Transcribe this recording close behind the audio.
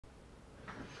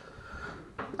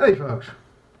Hey folks,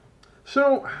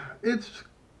 so it's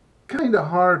kind of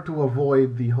hard to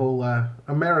avoid the whole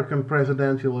American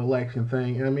presidential election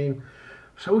thing. I mean,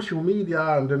 social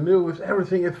media and the news,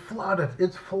 everything is flooded.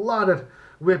 It's flooded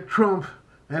with Trump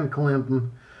and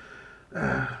Clinton.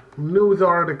 News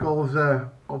articles,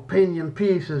 opinion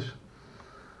pieces,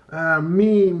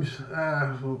 memes,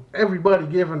 everybody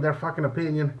giving their fucking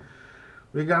opinion.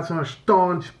 We got some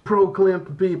staunch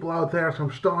pro-Clinton people out there,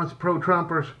 some staunch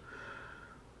pro-Trumpers,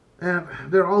 and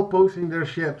they're all posting their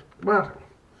shit. But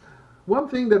one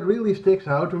thing that really sticks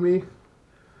out to me,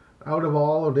 out of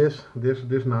all of this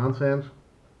nonsense,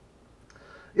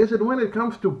 is that when it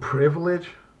comes to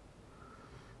privilege,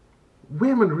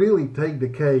 women really take the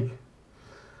cake.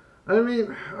 I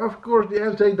mean, of course, the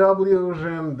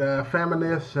SJWs and the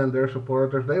feminists and their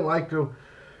supporters, they like to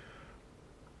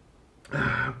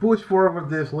push forward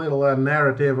this little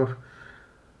narrative of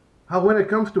how when it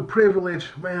comes to privilege,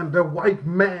 man, the white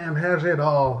man has it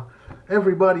all.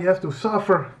 Everybody has to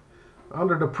suffer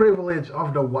under the privilege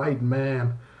of the white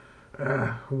man.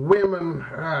 Women,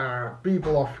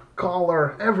 people of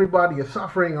color, everybody is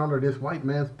suffering under this white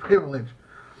man's privilege.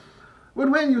 But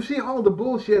when you see all the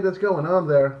bullshit that's going on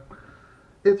there,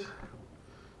 it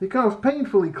becomes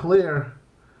painfully clear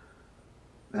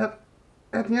that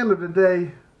at the end of the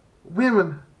day,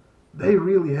 women, they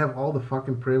really have all the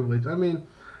fucking privilege. I mean,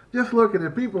 just look at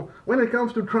it. People, when it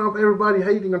comes to Trump, everybody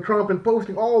hating on Trump and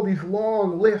posting all these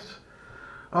long lists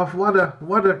of what a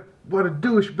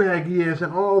douchebag he is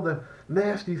and all the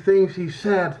nasty things he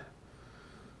said.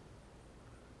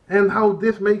 And how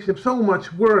this makes him so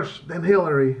much worse than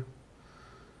Hillary.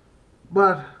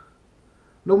 But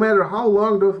no matter how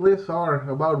long those lists are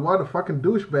about what a fucking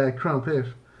douchebag Trump is,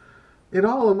 it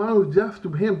all amounts just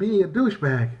to him being a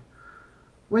douchebag.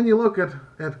 When you look at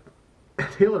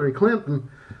Hillary Clinton,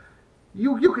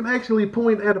 you can actually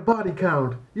point at a body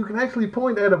count. You can actually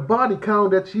point at a body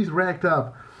count that she's racked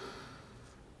up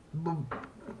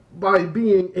by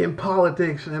being in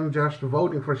politics and just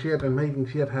voting for shit and making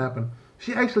shit happen.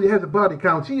 She actually has a body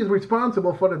count. She is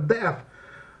responsible for the death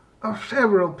of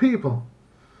several people.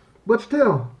 But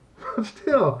still,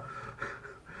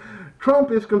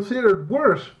 Trump is considered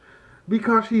worse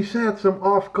because he said some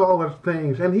off-color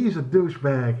things and he's a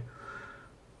douchebag.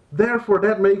 Therefore,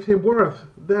 that makes him worse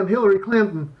than Hillary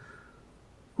Clinton,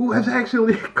 who has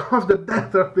actually caused the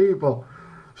death of people.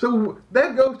 So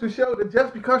that goes to show that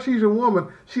just because she's a woman,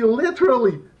 she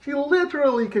literally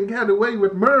can get away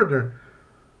with murder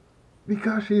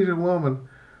because she's a woman.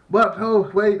 But oh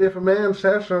wait, if a man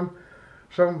says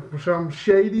some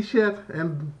shady shit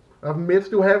and admits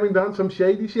to having done some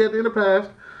shady shit in the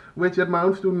past, which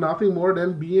amounts to nothing more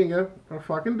than being a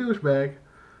fucking douchebag,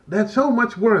 that's so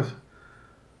much worse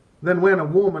than when a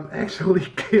woman actually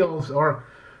kills or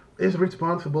is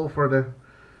responsible for the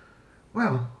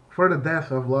death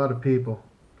of a lot of people.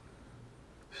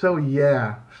 So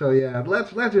yeah,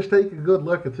 let's just take a good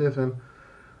look at this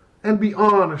and be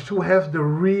honest who has the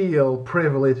real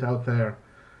privilege out there.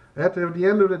 At the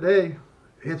end of the day,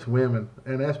 it's women,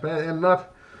 and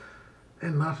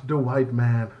not the white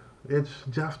man. It's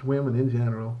just women in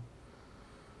general.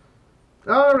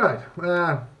 All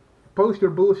right, post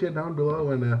your bullshit down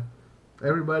below, and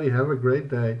everybody have a great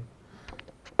day.